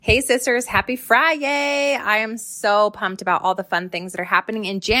Hey sisters, happy Friday. I am so pumped about all the fun things that are happening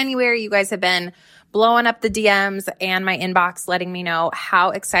in January. You guys have been blowing up the DMs and my inbox letting me know how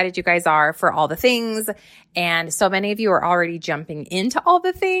excited you guys are for all the things. And so many of you are already jumping into all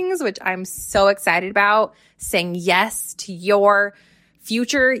the things, which I'm so excited about, saying yes to your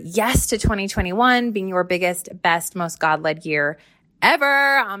future, yes to 2021 being your biggest, best, most God-led year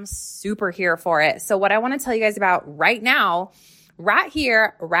ever. I'm super here for it. So what I want to tell you guys about right now, right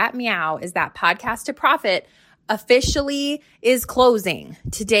here, right meow, is that Podcast to Profit officially is closing.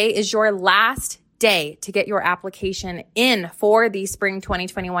 Today is your last day to get your application in for the spring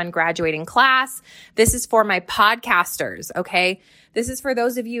 2021 graduating class. This is for my podcasters, okay? This is for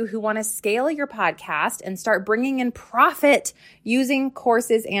those of you who want to scale your podcast and start bringing in profit using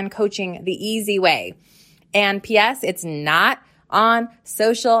courses and coaching the easy way. And P.S., it's not on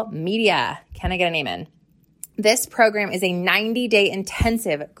social media. Can I get an amen? This program is a 90-day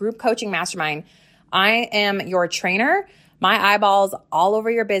intensive group coaching mastermind. I am your trainer, my eyeballs all over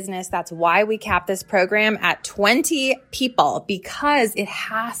your business. That's why we cap this program at 20 people, because it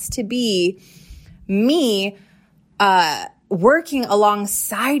has to be me working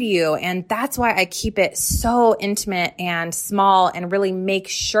alongside you. And that's why I keep it so intimate and small and really make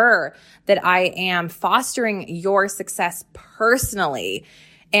sure that I am fostering your success personally.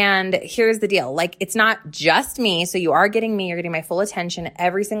 And here's the deal. Like, it's not just me. So you are getting me, you're getting my full attention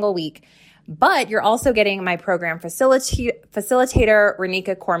every single week, but you're also getting my program facilitator,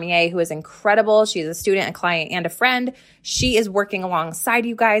 Renika Cormier, who is incredible. She's a student, a client, and a friend. She is working alongside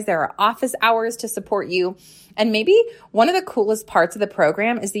you guys. There are office hours to support you. And maybe one of the coolest parts of the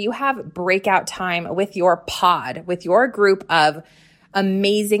program is that you have breakout time with your pod, with your group of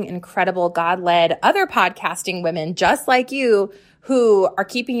amazing, incredible, God-led other podcasting women just like you, who are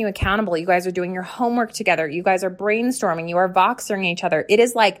keeping you accountable. You guys are doing your homework together. You guys are brainstorming. You are Voxering each other. It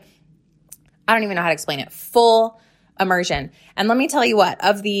is like, I don't even know how to explain it, full immersion. And let me tell you what,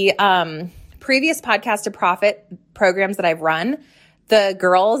 of the previous Podcast to Profit programs that I've run, the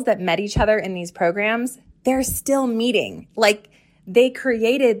girls that met each other in these programs, they're still meeting. Like, they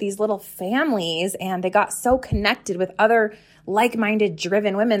created these little families and they got so connected with other like-minded,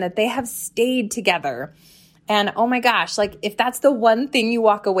 driven women that they have stayed together. And oh my gosh, like, if that's the one thing you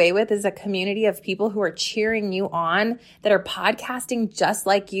walk away with is a community of people who are cheering you on, that are podcasting just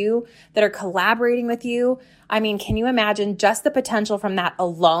like you, that are collaborating with you. I mean, can you imagine just the potential from that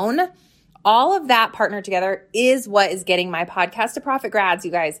alone? All of that partnered together is what is getting my Podcast to Profit grads,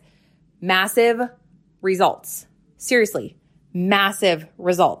 you guys, massive results. Seriously, massive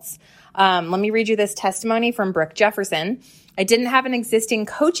results. Let me read you this testimony from Brooke Jefferson. I didn't have an existing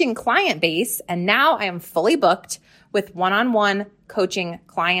coaching client base, and now I am fully booked with one-on-one coaching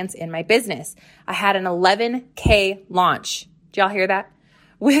clients in my business. I had an 11K launch. Did y'all hear that?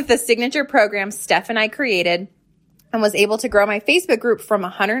 With the signature program Steph and I created, and was able to grow my Facebook group from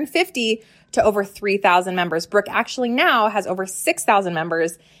 150 to over 3,000 members. Brooke actually now has over 6,000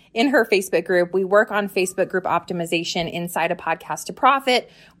 members in her Facebook group. We work on Facebook group optimization inside a Podcast to Profit.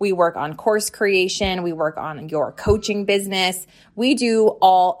 We work on course creation. We work on your coaching business. We do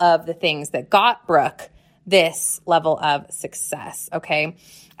all of the things that got Brooke this level of success. Okay.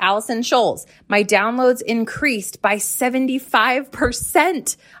 Allison Scholes, my downloads increased by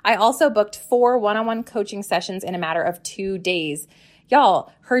 75%. I also booked 4 one-on-one coaching sessions in a matter of 2 days.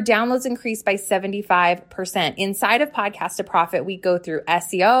 Y'all, her downloads increased by 75%. Inside of Podcast to Profit, we go through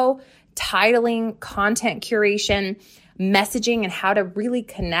SEO, titling, content curation, messaging, and how to really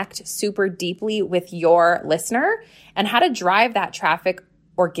connect super deeply with your listener and how to drive that traffic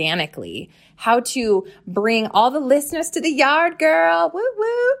organically, how to bring all the listeners to the yard, girl, woo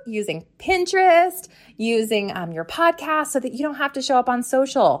woo, using Pinterest, using your podcast so that you don't have to show up on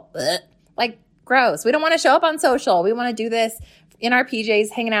social. Ugh, like, gross. We don't want to show up on social. We want to do this in our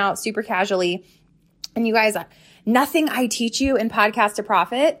PJs, hanging out super casually. And you guys, nothing I teach you in Podcast to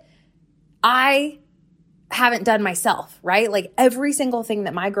Profit, I haven't done myself, right? Like, every single thing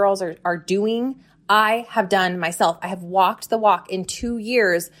that my girls are doing, I have done myself. I have walked the walk. In 2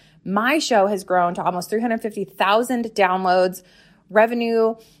 years, my show has grown to almost 350,000 downloads.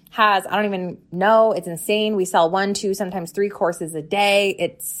 Revenue has, I don't even know, it's insane. We sell 1, 2, sometimes 3 courses a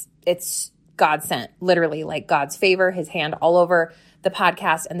day. It's God sent, literally, like God's favor, his hand all over the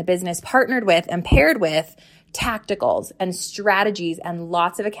podcast and the business, partnered with and paired with tacticals and strategies and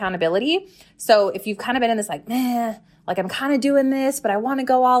lots of accountability. So if you've kind of been in this like, like I'm kind of doing this, but I want to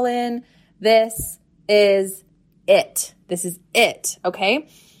go all in, this is it. This is it. Okay.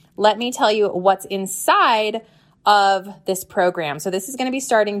 Let me tell you what's inside of this program. So this is going to be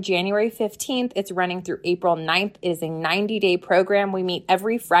starting January 15th. It's running through April 9th. It is a 90-day program. We meet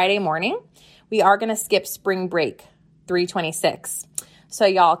every Friday morning. We are going to skip spring break, 3/26. So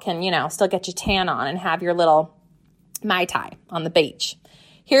y'all can, still get your tan on and have your little Mai Tai on the beach.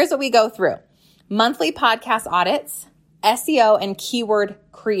 Here's what we go through. Monthly podcast audits, SEO and keyword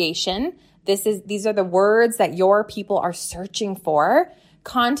creation. These are the words that your people are searching for.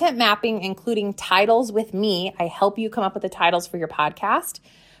 Content mapping, including titles with me. I help you come up with the titles for your podcast.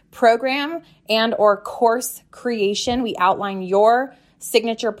 Program and or course creation. We outline your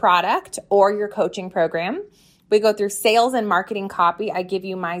signature product or your coaching program. We go through sales and marketing copy. I give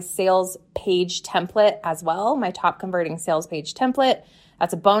you my sales page template as well, my top converting sales page template.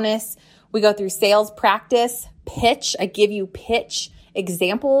 That's a bonus. We go through sales practice, pitch. I give you pitch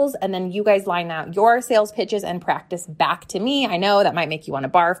examples, and then you guys line out your sales pitches and practice back to me. I know that might make you want to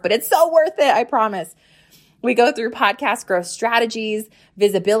barf, but it's so worth it, I promise. We go through podcast growth strategies,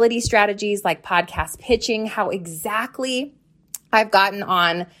 visibility strategies like podcast pitching, how exactly I've gotten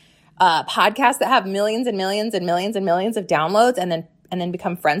on podcasts that have millions and millions and millions and millions of downloads and then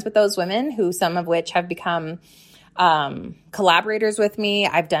become friends with those women, who some of which have become collaborators with me.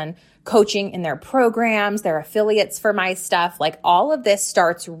 I've done coaching in their programs, their affiliates for my stuff. Like, all of this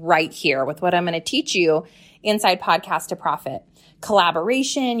starts right here with what I'm going to teach you inside Podcast to Profit.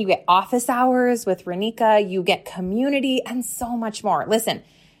 Collaboration, you get office hours with Renika, you get community, and so much more. Listen,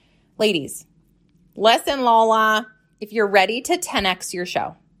 ladies, Lola, if you're ready to 10x your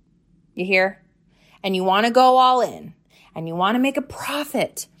show, you hear? And you want to go all in and you want to make a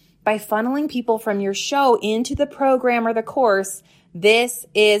profit by funneling people from your show into the program or the course, this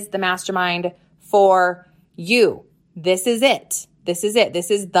is the mastermind for you. This is it. This is it.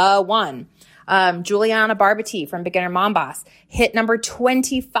 This is the one. Juliana Barbati from Beginner Mom Boss hit number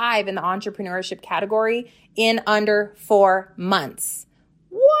 25 in the entrepreneurship category in under 4 months.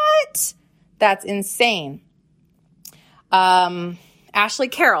 What? That's insane. Ashley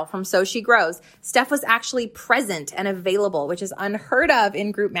Carroll from So She Grows. Steph was actually present and available, which is unheard of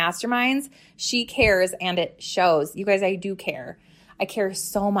in group masterminds. She cares, and it shows. You guys, I do care. I care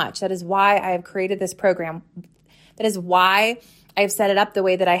so much. That is why I have created this program. That is why I have set it up the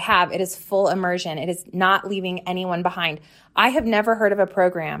way that I have. It is full immersion. It is not leaving anyone behind. I have never heard of a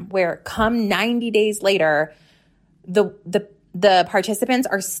program where come 90 days later, the participants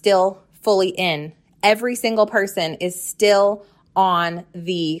are still fully in. Every single person is still on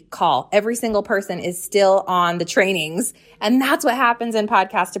the call. Every single person is still on the trainings. And that's what happens in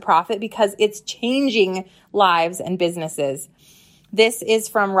Podcast to Profit, because it's changing lives and businesses. This is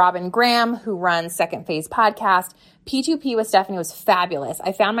from Robin Graham, who runs Second Phase Podcast. P2P with Stephanie was fabulous.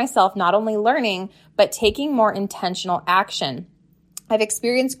 I found myself not only learning, but taking more intentional action. I've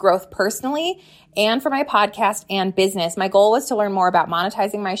experienced growth personally and for my podcast and business. My goal was to learn more about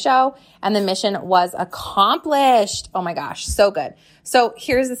monetizing my show, and the mission was accomplished. Oh my gosh, so good. So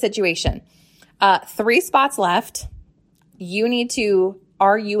here's the situation. 3 spots left. You need to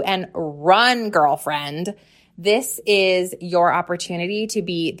RUN run, girlfriend. This is your opportunity to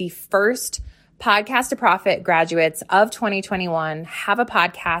be the first Podcast to Profit graduates of 2021. Have a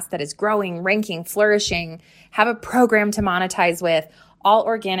podcast that is growing, ranking, flourishing. Have a program to monetize with, all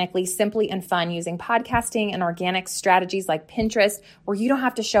organically, simply, and fun, using podcasting and organic strategies like Pinterest, where you don't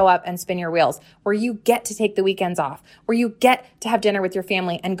have to show up and spin your wheels, where you get to take the weekends off, where you get to have dinner with your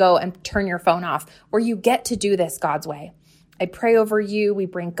family and go and turn your phone off, where you get to do this God's way. I pray over you. We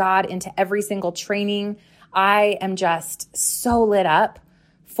bring God into every single training. I am just so lit up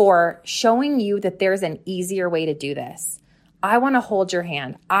for showing you that there's an easier way to do this. I want to hold your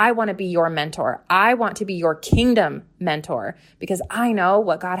hand. I want to be your mentor. I want to be your kingdom mentor, because I know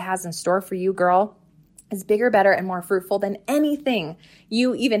what God has in store for you, girl, is bigger, better, and more fruitful than anything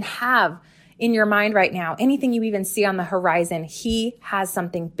you even have in your mind right now, anything you even see on the horizon. He has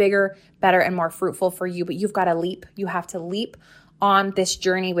something bigger, better, and more fruitful for you, but you've got to leap. You have to leap on this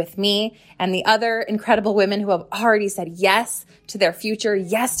journey with me and the other incredible women who have already said yes to their future,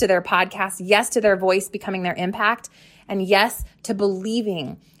 yes to their podcast, yes to their voice becoming their impact, and yes to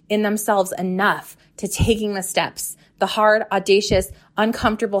believing in themselves enough to taking the steps, the hard, audacious,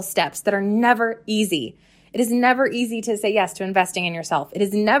 uncomfortable steps that are never easy. It is never easy to say yes to investing in yourself. It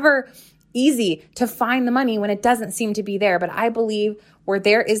is never easy to find the money when it doesn't seem to be there. But I believe where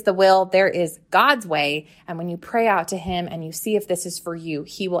there is the will, there is God's way. And when you pray out to Him and you see if this is for you,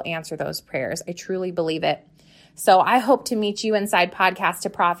 He will answer those prayers. I truly believe it. So I hope to meet you inside Podcast to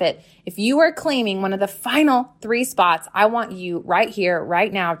Profit. If you are claiming one of the final 3 spots, I want you right here,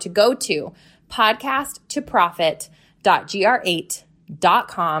 right now, to go to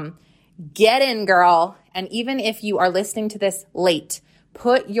podcasttoprofit.gr8.com. get in, girl. And even if you are listening to this late,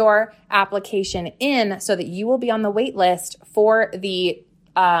 put your application in so that you will be on the wait list for the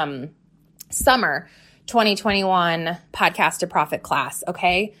summer 2021 Podcast to Profit class,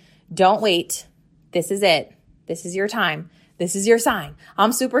 okay? Don't wait. This is it. This is your time. This is your sign.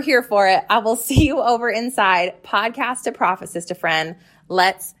 I'm super here for it. I will see you over inside Podcast to Profit, sister friend.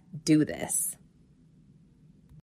 Let's do this.